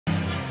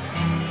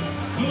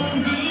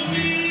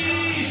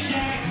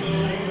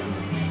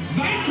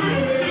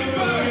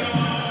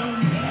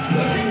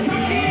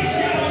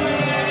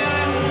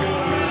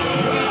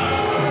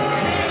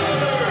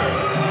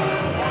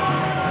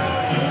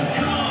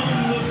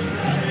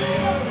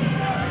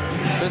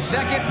The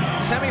second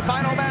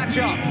semifinal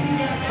matchup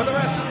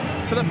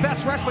for the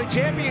Fest Wrestling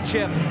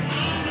Championship.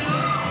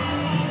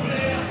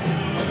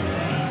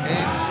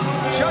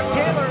 And Chuck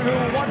Taylor, who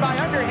won by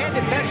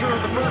underhanded measure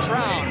of the first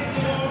round.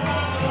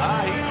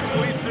 He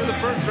squeezed through the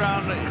first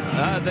round.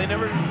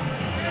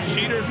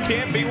 Cheaters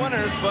can't be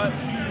winners, but.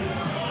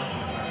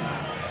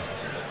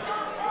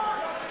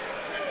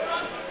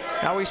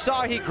 Now we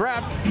saw he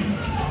grabbed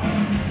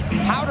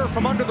powder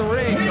from under the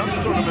ring.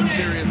 Some sort of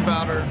mysterious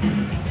powder.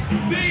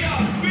 The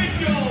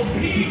official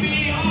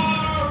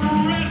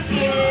PBR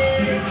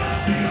wrestler,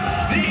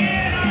 the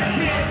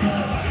anarchist,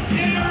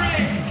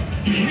 Arik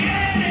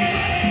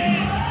Cannon.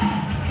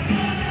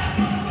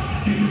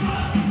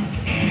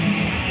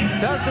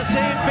 Does the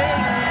same thing.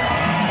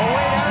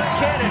 Await Arik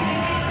Cannon.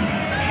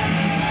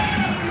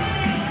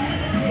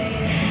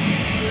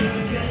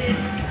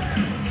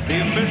 The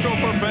official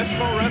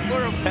professional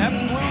wrestler of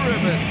Pabst Blue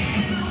Ribbon.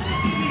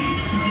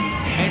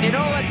 And you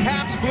know that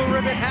Pabst Blue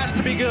Ribbon has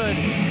to be good.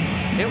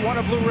 It won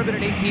a blue ribbon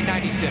in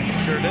 1896.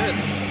 Sure did.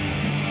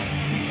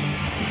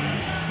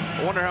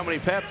 I wonder how many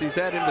Pabst he's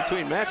had in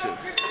between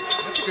matches.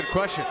 That's a good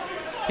question.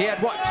 He had,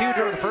 what, 2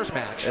 during the first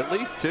match? At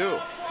least 2.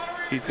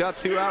 He's got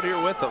 2 out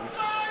here with him.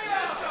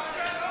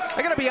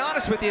 I gotta be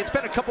honest with you, it's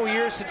been a couple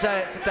years since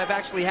I've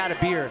actually had a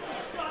beer.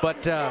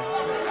 But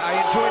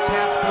I enjoyed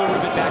Pabst Blue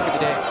Ribbon back in the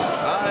day.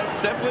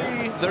 It's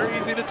definitely, they're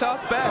easy to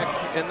toss back,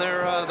 and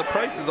the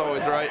price is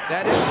always right.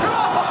 That is true.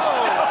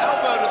 Oh,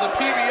 elbow to the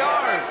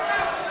PBRs.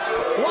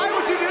 Why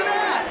would you do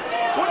that?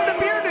 What did the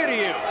beer do to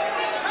you?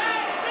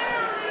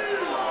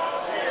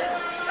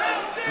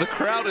 The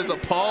crowd is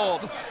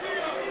appalled.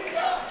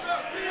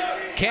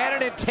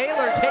 Cannon and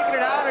Taylor taking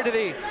it out into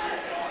the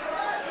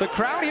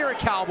crowd here at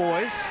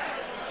Cowboys.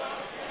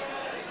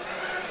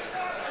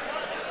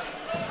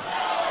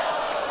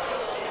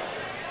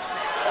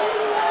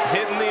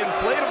 Hitting the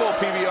inflatable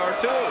PBR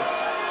too.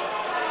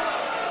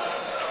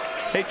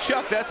 Hey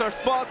Chuck, that's our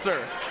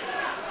sponsor.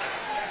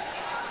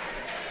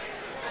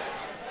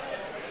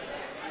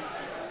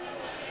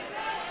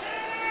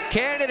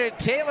 Cannon and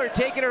Taylor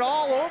taking it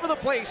all over the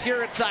place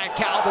here inside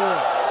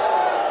Cowboys.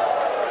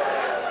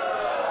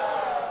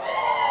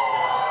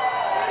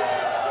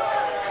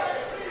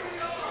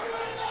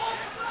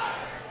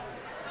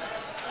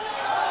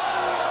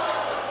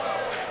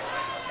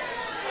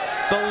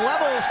 The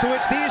levels to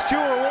which these two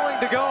are willing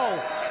to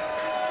go.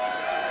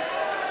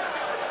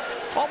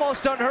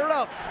 Almost unheard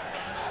of.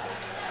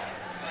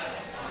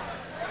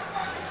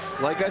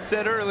 Like I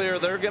said earlier,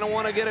 they're going to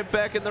want to get it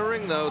back in the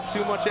ring, though.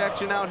 Too much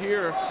action out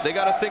here. They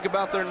got to think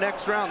about their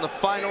next round, the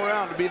final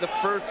round, to be the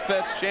first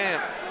Fest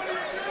champ.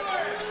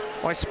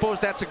 Well, I suppose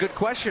that's a good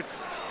question.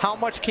 How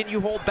much can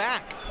you hold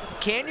back?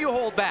 Can you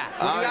hold back?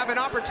 When you have an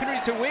opportunity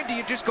to win, do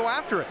you just go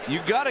after it? You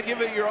got to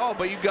give it your all,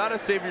 but you got to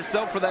save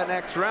yourself for that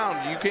next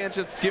round. You can't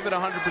just give it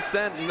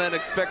 100% and then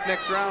expect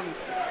next round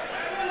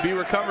to be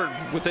recovered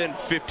within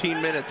 15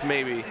 minutes,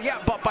 maybe.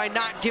 Yeah, but by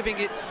not giving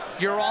it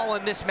your all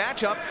in this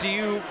matchup, do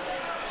you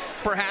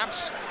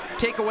perhaps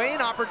take away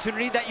an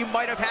opportunity that you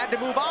might have had to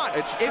move on?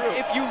 It's true.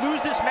 If you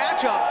lose this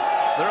matchup,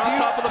 they're on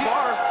top of the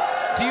bar.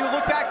 Do you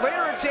look back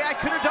later and say, I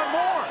could have done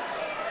more?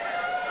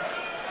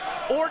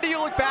 Or do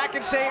you look back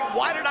and say,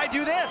 why did I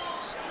do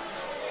this?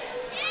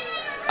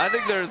 I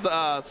think there's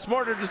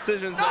smarter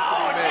decisions that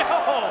can be made.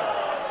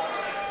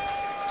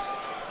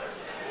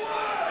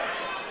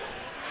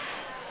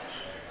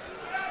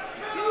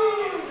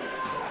 No!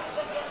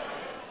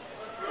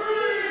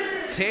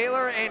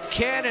 Taylor and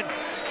Cannon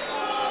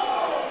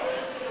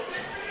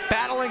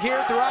battling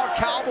here throughout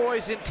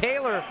Cowboys, and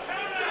Taylor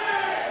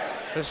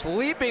just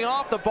leaping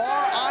off the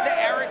bar onto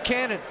Arik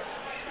Cannon.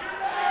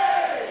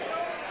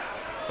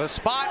 The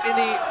spot in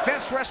the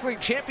Fest Wrestling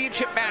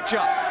Championship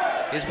matchup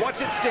is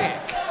what's at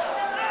stake.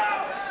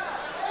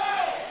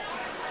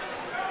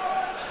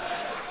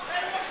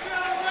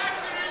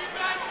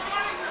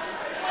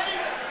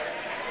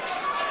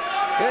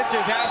 This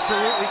is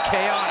absolutely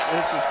chaotic.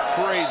 This is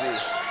crazy.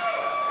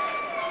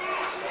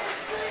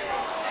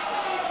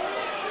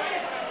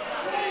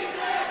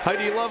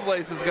 Heidi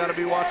Lovelace has got to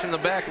be watching the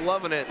back,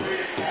 loving it.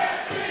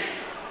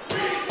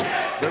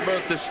 They're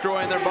both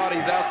destroying their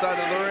bodies outside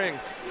of the ring.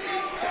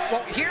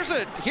 Well, here's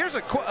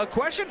a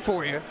question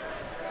for you.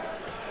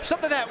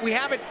 Something that we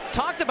haven't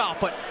talked about,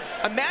 but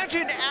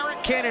imagine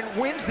Arik Cannon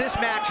wins this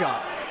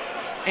matchup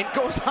and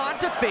goes on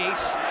to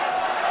face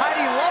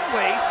Heidi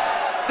Lovelace.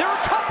 They're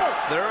a couple.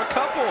 They're a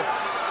couple.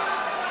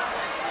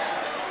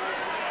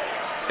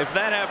 If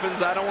that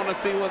happens, I don't want to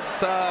see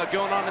what's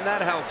going on in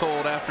that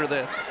household after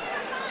this.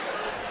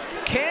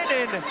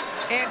 Cannon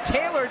and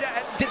Taylor,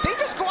 did they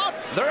just go out?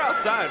 They're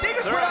outside. They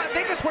just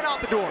went out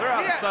the door. They're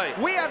out of sight.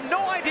 We have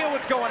no idea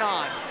what's going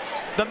on.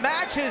 The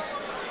match has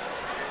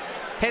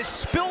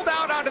spilled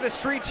out onto the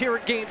streets here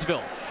at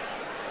Gainesville.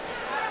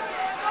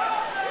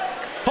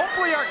 Home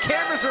Hopefully our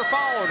cameras are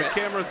following it.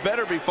 Cameras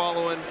better be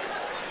following.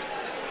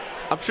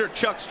 I'm sure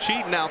Chuck's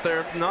cheating out there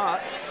if not.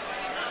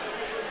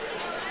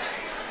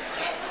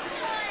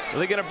 Are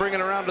they gonna bring it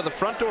around to the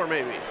front door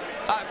maybe?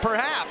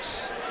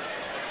 Perhaps.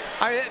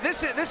 I mean,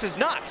 this is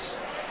nuts.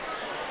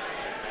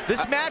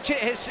 This match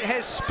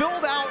has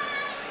spilled out.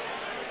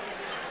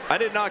 I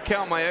did not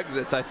count my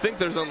exits. I think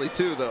there's only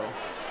 2 though.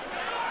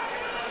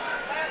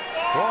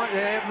 Well,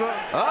 they're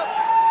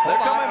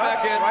coming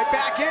back in. Right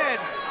back in.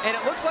 And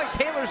it looks like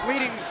Taylor's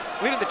leading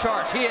the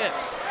charge. He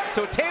is.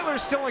 So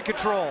Taylor's still in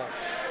control.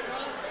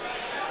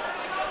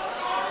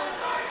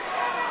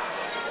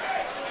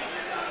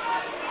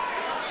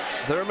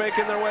 They're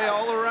making their way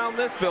all around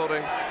this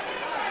building.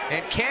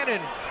 And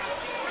Cannon's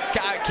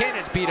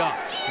beat up.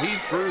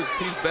 He's bruised,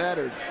 he's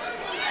battered.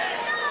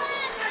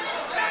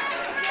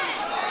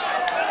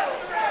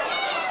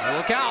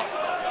 Look out.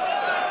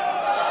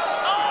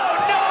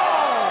 Oh, no!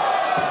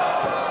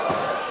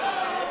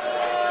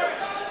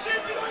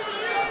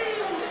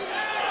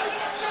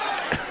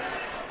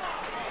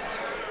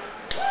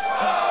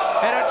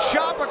 And a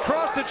chop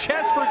across the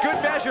chest for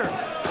good measure.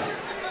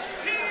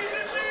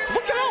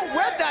 Look at how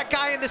red that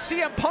guy in the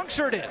CM Punk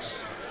shirt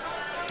is.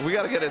 We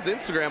got to get his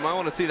Instagram. I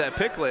want to see that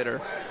pic later.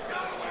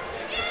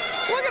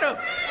 Look at him.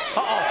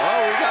 Uh-oh.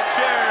 Oh, we got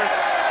chairs.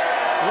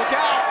 Look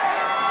out.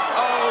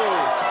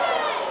 Oh.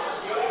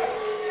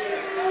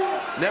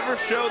 Never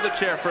show the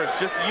chair first.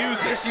 Just use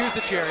it. Just use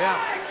the chair,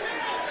 yeah.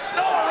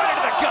 Oh, right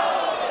into the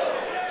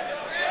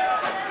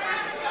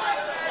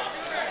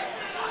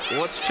gut.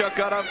 What's Chuck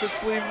got up his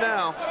sleeve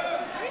now?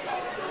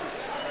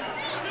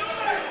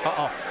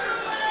 Uh-oh.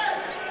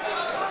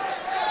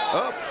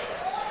 Oh.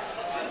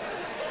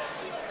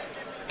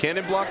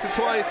 Cannon blocks it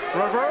twice.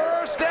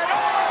 Reversed and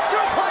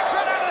suplex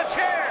right out of the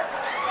chair.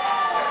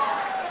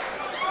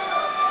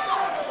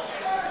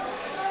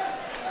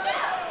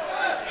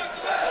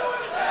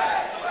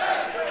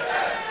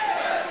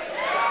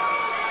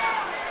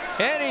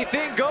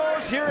 Anything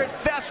goes here at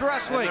Fest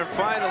Wrestling. And they're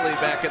finally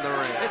back in the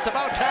ring. It's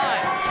about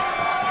time.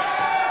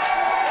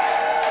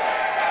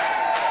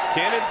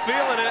 Cannon's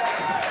feeling it.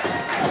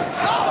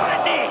 Oh, what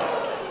a knee.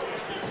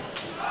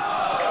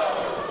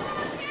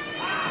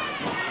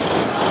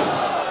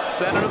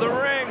 Center of the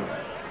ring.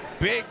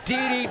 Big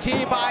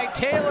DDT by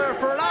Taylor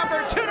for an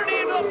opportunity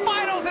into the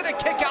finals and a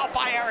kick out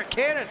by Arik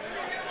Cannon.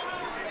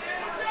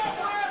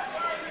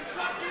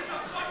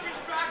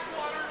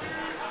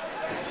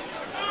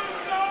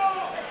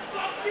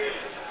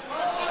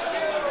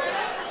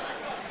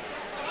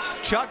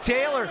 Chuck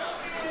Taylor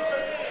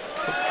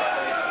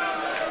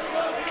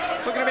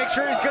looking to make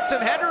sure he's got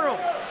some headroom.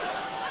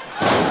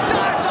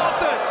 Dives off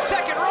the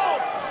second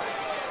rope.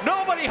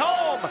 Nobody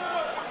home.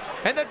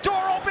 And the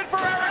door open for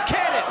Arik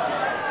Cannon.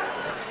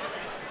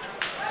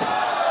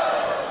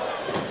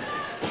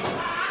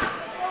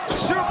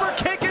 Super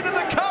kick into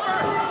the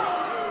cover.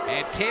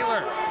 And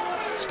Taylor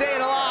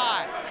staying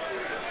alive.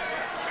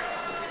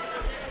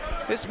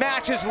 This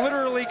match has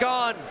literally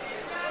gone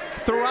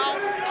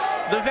throughout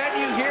the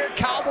venue here at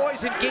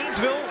Cowboys in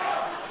Gainesville.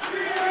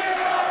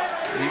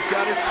 He's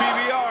got his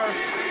PBR.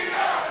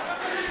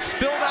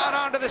 Spilled out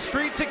onto the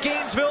streets of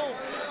Gainesville.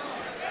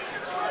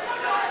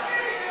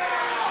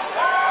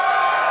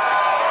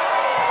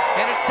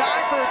 And it's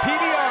time for a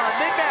PBR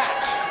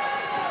mid-match.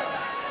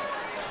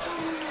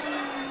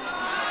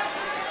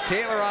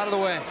 Taylor out of the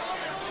way.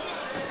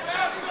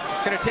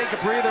 Gonna take a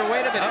breather.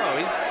 Wait a minute.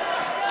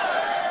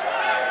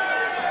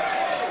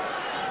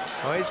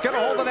 Oh, he's gonna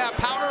hold on that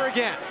powder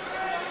again.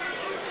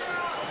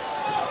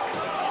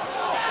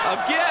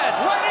 Again.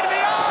 Right into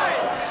the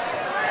eyes.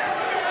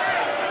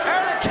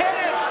 Arik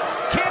Cannon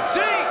can't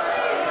see.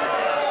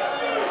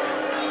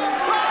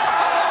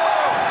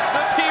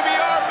 The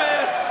PBR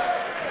missed.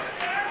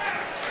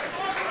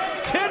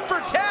 Tit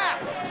for tat.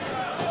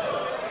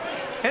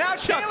 And now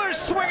Taylor's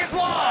swinging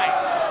blind.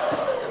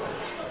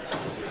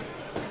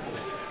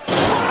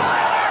 Total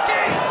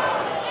anarchy.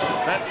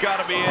 That's got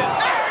to be it.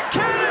 Arik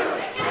Cannon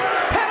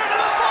headed to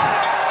the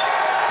finals.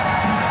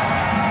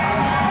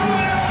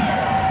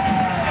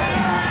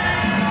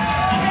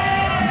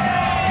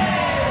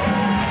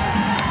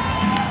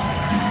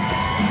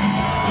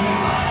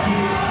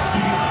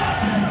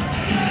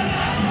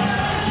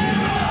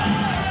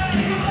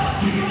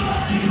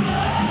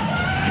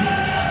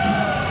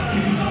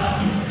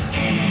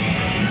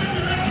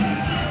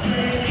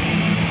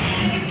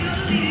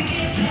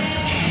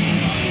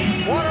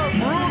 What a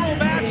brutal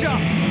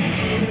matchup.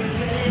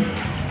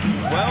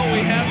 Well,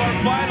 we have our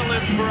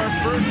finalists for our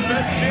first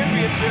Fest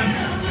Championship.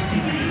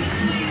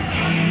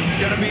 It's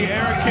going to be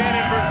Arik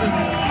Cannon versus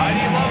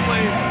Heidi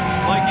Lovelace.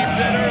 Like you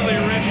said earlier,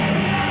 Rich,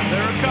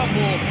 they're a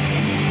couple.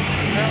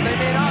 Well, they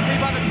may not be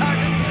by the time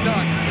this is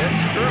done.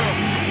 It's true.